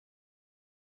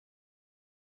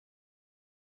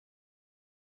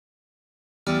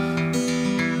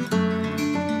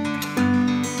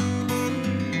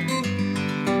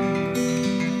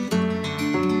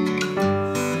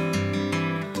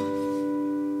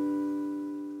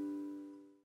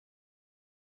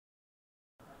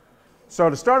So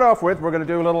to start off with, we're going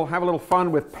to have a little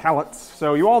fun with pellets.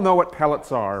 So you all know what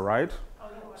pellets are, right?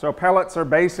 So pellets are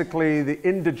basically the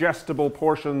indigestible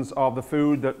portions of the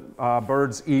food that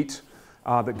birds eat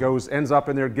that ends up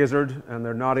in their gizzard, and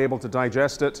they're not able to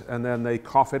digest it, and then they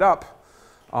cough it up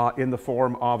in the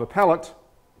form of a pellet,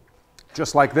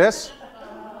 just like this.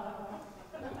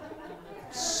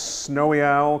 Snowy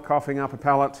owl coughing up a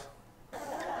pellet.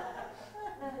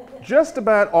 Just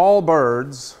about all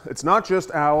birds, it's not just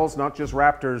owls, not just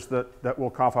raptors that will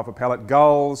cough up a pellet.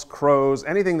 Gulls, crows,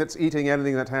 anything that's eating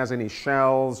anything that has any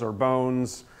shells or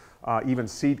bones, even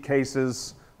seed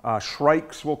cases.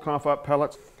 Shrikes will cough up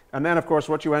pellets. And then, of course,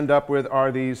 what you end up with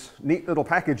are these neat little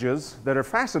packages that are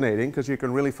fascinating because you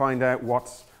can really find out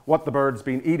what the bird's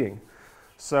been eating.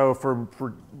 So for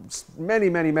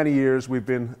many, many, many years, we've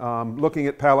been looking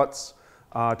at pellets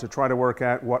to try to work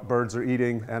out what birds are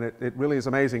eating, and it really is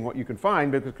amazing what you can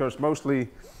find, because of course mostly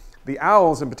the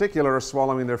owls in particular are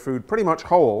swallowing their food pretty much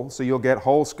whole. So you'll get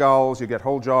whole skulls, you get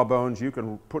whole jawbones, you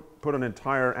can put an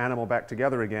entire animal back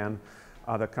together again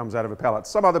that comes out of a pellet.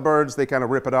 Some other birds, they kind of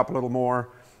rip it up a little more,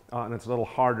 and it's a little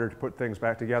harder to put things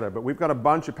back together. But we've got a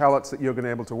bunch of pellets that you're going to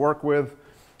be able to work with.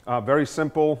 Very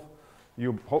simple.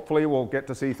 You hopefully will get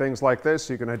to see things like this.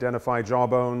 You can identify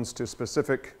jawbones to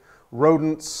specific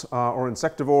rodents or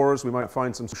insectivores. We might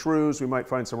find some shrews, we might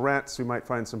find some rats, we might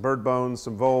find some bird bones,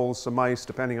 some voles, some mice,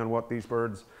 depending on what these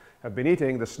birds have been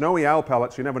eating. The snowy owl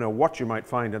pellets, you never know what you might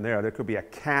find in there. There could be a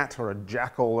cat or a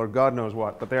jackal or God knows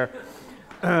what, but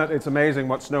it's amazing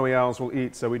what snowy owls will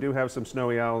eat. So we do have some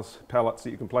snowy owls pellets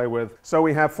that you can play with. So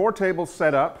we have 4 tables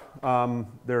set up.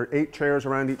 There are 8 chairs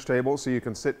around each table, so you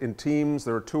can sit in teams.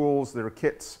 There are tools, there are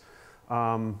kits,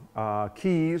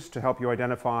 keys to help you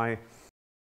identify.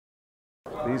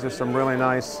 These are some really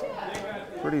nice,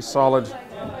 pretty solid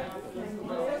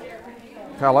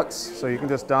pellets. So you can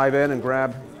just dive in and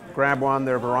grab one.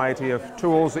 There are a variety of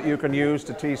tools that you can use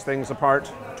to tease things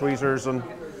apart, tweezers, and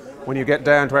when you get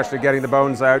down to actually getting the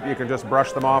bones out, you can just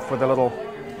brush them off with the little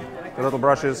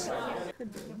brushes.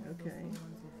 Okay.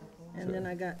 And then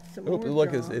I got some more.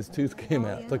 Look, his tooth came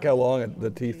out. Look how long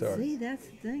the teeth are. See, that's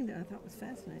the thing that I thought was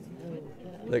fascinating.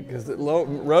 Because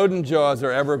rodent jaws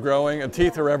are ever growing, and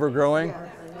teeth are ever growing.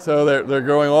 So they're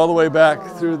growing all the way back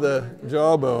through the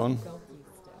jawbone.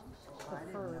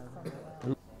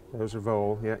 Those are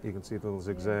vole. Yeah, you can see the little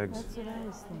zigzags. That's what I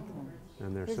was thinking.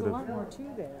 And they're There's sort a lot more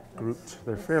to there. grouped.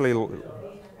 They're fairly.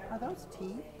 Are those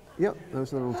teeth? Yep,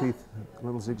 those are little teeth,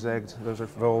 little zigzags. Those are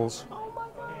voles. Oh my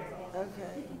God.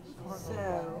 Okay.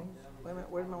 So, wait a minute,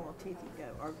 where'd my little teeth go?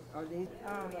 Are these?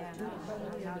 Oh yeah.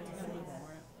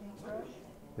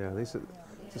 Yeah, this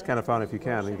is kind of fun if you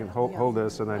can. You can hold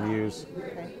this and then use.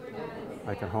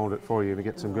 I can hold it for you to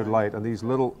get some good light. And these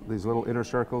little inner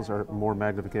circles are more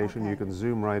magnification. You can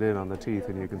zoom right in on the teeth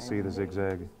and you can see the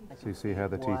zigzag. So you see how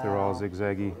the teeth are all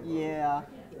zigzaggy. Yeah.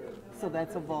 So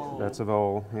that's a vole. That's a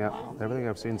vole. Yeah. Wow. Everything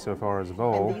I've seen so far is a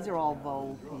vole. And these are all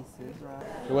vole pieces, right?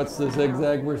 So what's the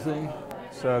zigzag we're seeing?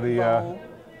 So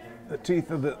the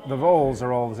teeth of the voles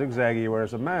are all zigzaggy,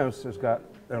 whereas a mouse has got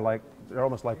they're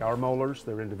almost like our molars.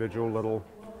 They're individual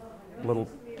little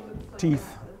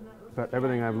teeth. But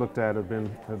everything I've looked at have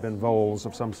been voles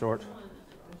of some sort.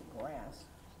 Grass.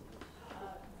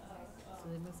 So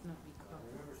they must not be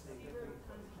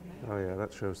covered. Oh yeah,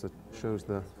 that shows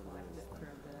the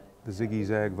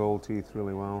ziggy-zag vole teeth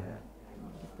really well.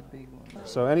 The big one.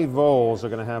 So any voles are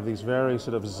going to have these very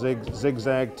sort of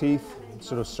zigzag teeth,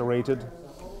 sort of serrated,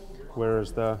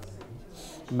 whereas the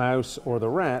mouse or the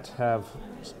rat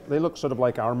they look sort of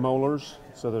like our molars.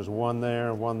 So there's one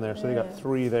there. So they got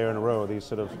 3 there in a row, these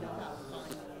sort of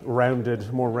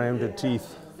more rounded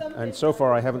teeth. And so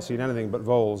far I haven't seen anything but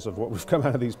voles of what we've come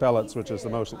out of these pellets, which is the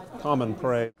most common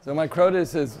prey. So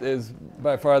microtus is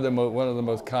by far one of the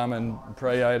most common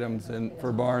prey items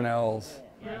for barn owls.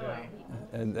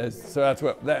 And so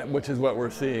which is what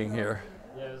we're seeing here.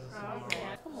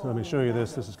 So let me show you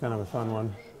this. This is kind of a fun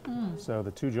one. So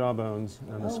the 2 jawbones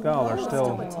and the skull are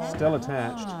still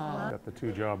attached. Got the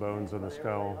 2 jawbones and the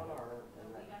skull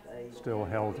still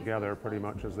held together pretty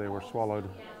much as they were swallowed.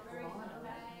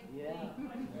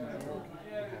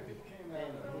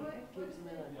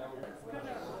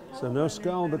 So no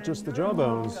skull, but just the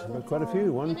jawbones. But quite a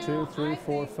few. 1, 2, 3,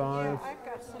 4, 5.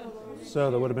 So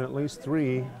there would have been at least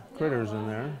 3 critters in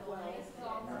there.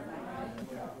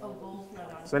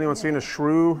 Has anyone seen a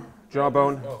shrew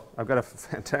jawbone? I've got a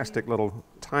fantastic little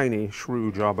tiny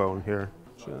shrew jawbone here.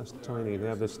 Just tiny. They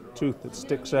have this tooth that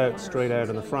sticks out straight out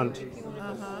in the front.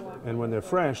 And when they're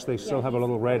fresh, they still have a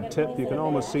little red tip. You can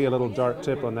almost see a little dark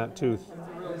tip on that tooth.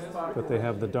 But they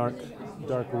have the dark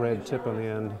red tip on the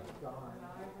end.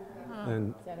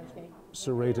 And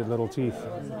serrated little teeth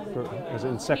as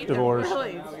insectivores.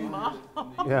 Really small.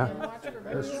 Yeah,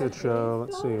 this should show,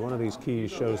 let's see, one of these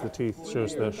keys shows the teeth,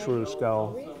 shows the shrew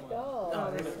skull.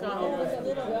 Oh, the skull.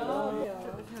 Oh,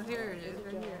 here it is,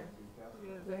 right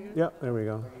here. Yep, there we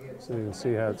go. So you can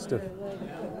see how it's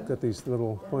got these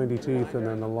little pointy teeth and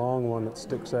then the long one that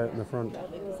sticks out in the front. Yeah,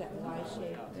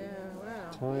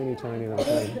 wow. Tiny, tiny little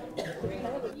thing.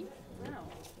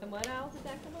 And what owl did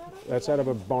that come out of? That's out of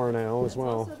a barn owl as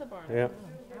well. Also the barn Yeah.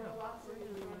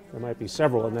 There might be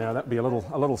several in there. That'd be a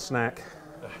little snack.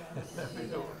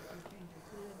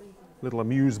 Little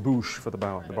amuse-bouche for the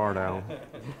barn owl.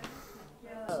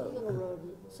 Little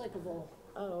rodent. It's like a vole.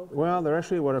 Oh, Well, they're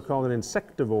actually what are called an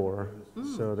insectivore.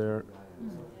 So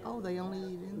they only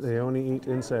eat insects. they only eat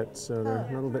insects. So they're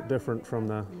a little bit different from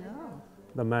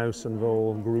the mouse and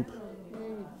vole group.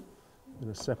 In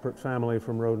a separate family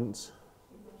from rodents.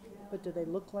 But do they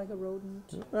look like a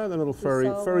rodent? The little furry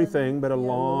saw thing, but a Yeah,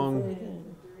 long, little furry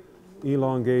thing.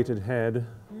 elongated head.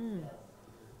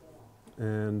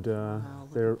 And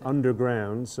they're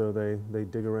underground, so they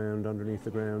dig around underneath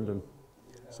the ground, and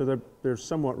so they're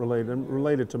somewhat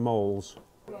related to moles.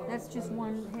 That's just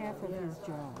one half of his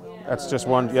jaw. That's just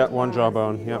one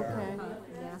jawbone. Yep. Okay.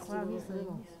 Wow, he's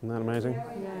little. Isn't that amazing?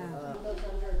 Yeah.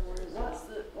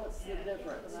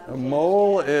 A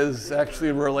mole is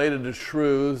actually related to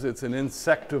shrews. It's an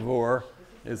insectivore.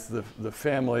 It's the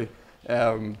family,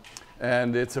 and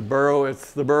it's a burrow.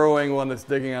 It's the burrowing one that's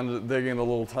digging the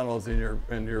little tunnels in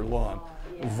your lawn.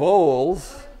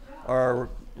 Voles are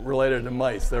related to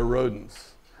mice. They're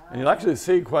rodents, and you'll actually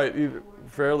see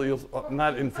you'll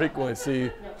not infrequently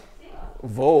see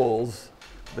voles.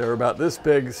 They're about this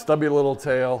big, stubby little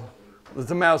tail. It's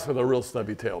a mouse with a real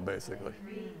stubby tail, basically.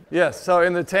 Yes, so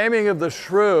in The Taming of the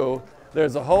Shrew,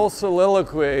 there's a whole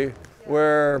soliloquy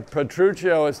where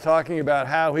Petruchio is talking about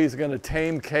how he's going to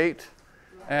tame Kate,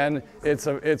 and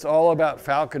it's all about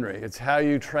falconry. It's how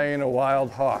you train a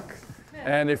wild hawk.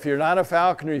 And if you're not a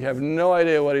falconer, you have no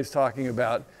idea what he's talking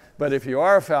about. But if you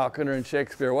are a falconer, and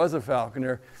Shakespeare was a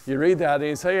falconer, you read that and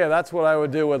you say, yeah, that's what I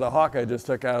would do with a hawk I just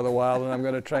took out of the wild and I'm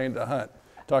going to train to hunt.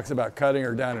 Talks about cutting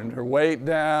her down and her weight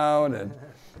down,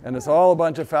 and it's all a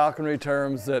bunch of falconry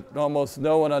terms that almost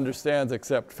no one understands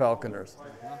except falconers.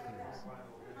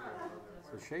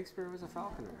 So Shakespeare was a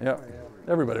falconer. Yep.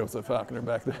 Everybody was a falconer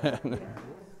back then.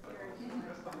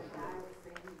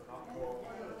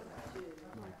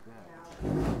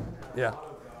 Yeah.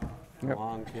 Yep.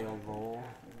 Long-tailed vole.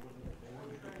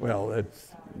 Well,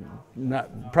 it's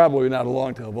probably not a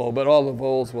long-tailed vole, but all the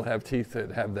voles will have teeth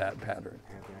that have that pattern.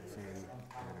 Have that same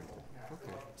pattern.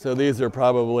 Okay. So these are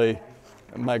probably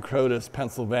Microtus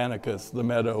pennsylvanicus, the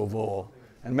meadow vole.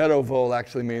 And meadow vole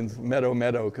actually means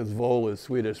meadow because vole is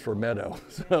Swedish for meadow.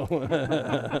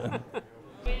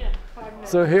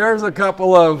 So here's a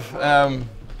couple of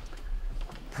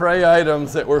prey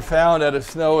items that were found at a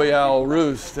snowy owl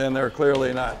roost, and they're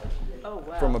clearly not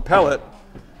from a pellet,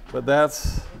 but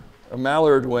that's a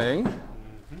mallard wing.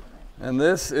 And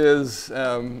this is,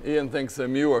 Ian thinks, a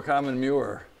mewer, common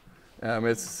mewer.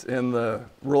 It's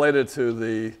related to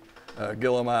the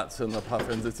guillemots and the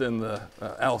puffins. It's in the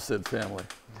alcid family.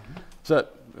 So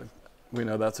we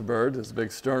know that's a bird. There's a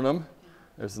big sternum.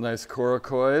 There's a nice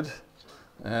coracoid,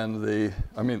 and the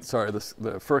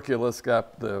furcula,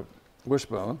 the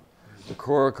wishbone, the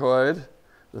coracoid,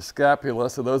 the scapula.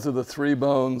 So those are the three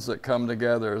bones that come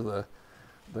together: the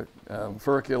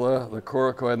furcula, the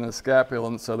coracoid, and the scapula.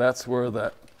 And so that's where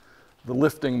the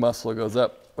lifting muscle goes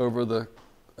up over the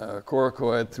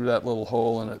coracoid through that little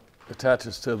hole, and it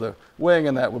attaches to the wing,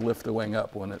 and that would lift the wing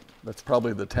up that's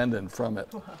probably the tendon from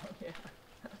it. Wow, yeah.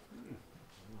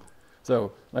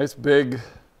 So nice big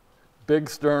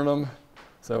sternum,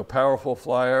 so powerful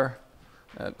flyer,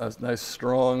 and a nice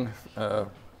strong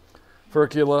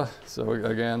furcula, so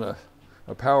again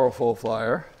a powerful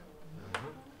flyer.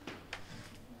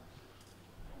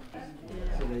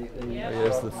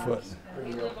 Here's the foot.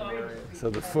 So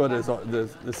the foot is,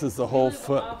 this is the whole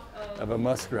foot of a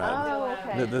muskrat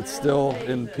that's still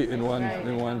in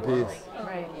one piece.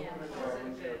 Right.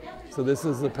 So this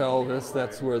is the pelvis.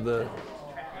 That's where the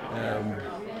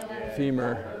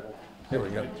femur. Here we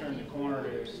go.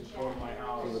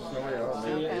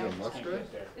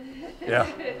 Yeah.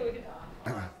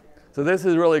 So this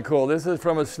is really cool. This is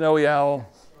from a snowy owl,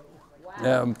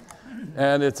 and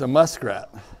it's a muskrat.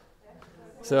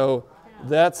 So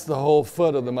that's the whole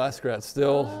foot of the muskrat,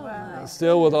 still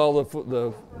with all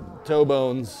the toe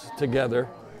bones together,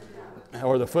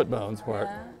 or the foot bones part.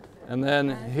 And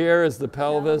then here is the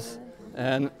pelvis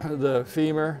and the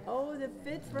femur. Oh, that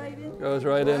fits right in. Goes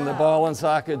right in the ball and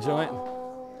socket joint.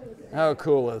 How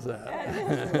cool is that?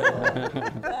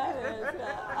 That is,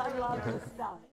 I love this.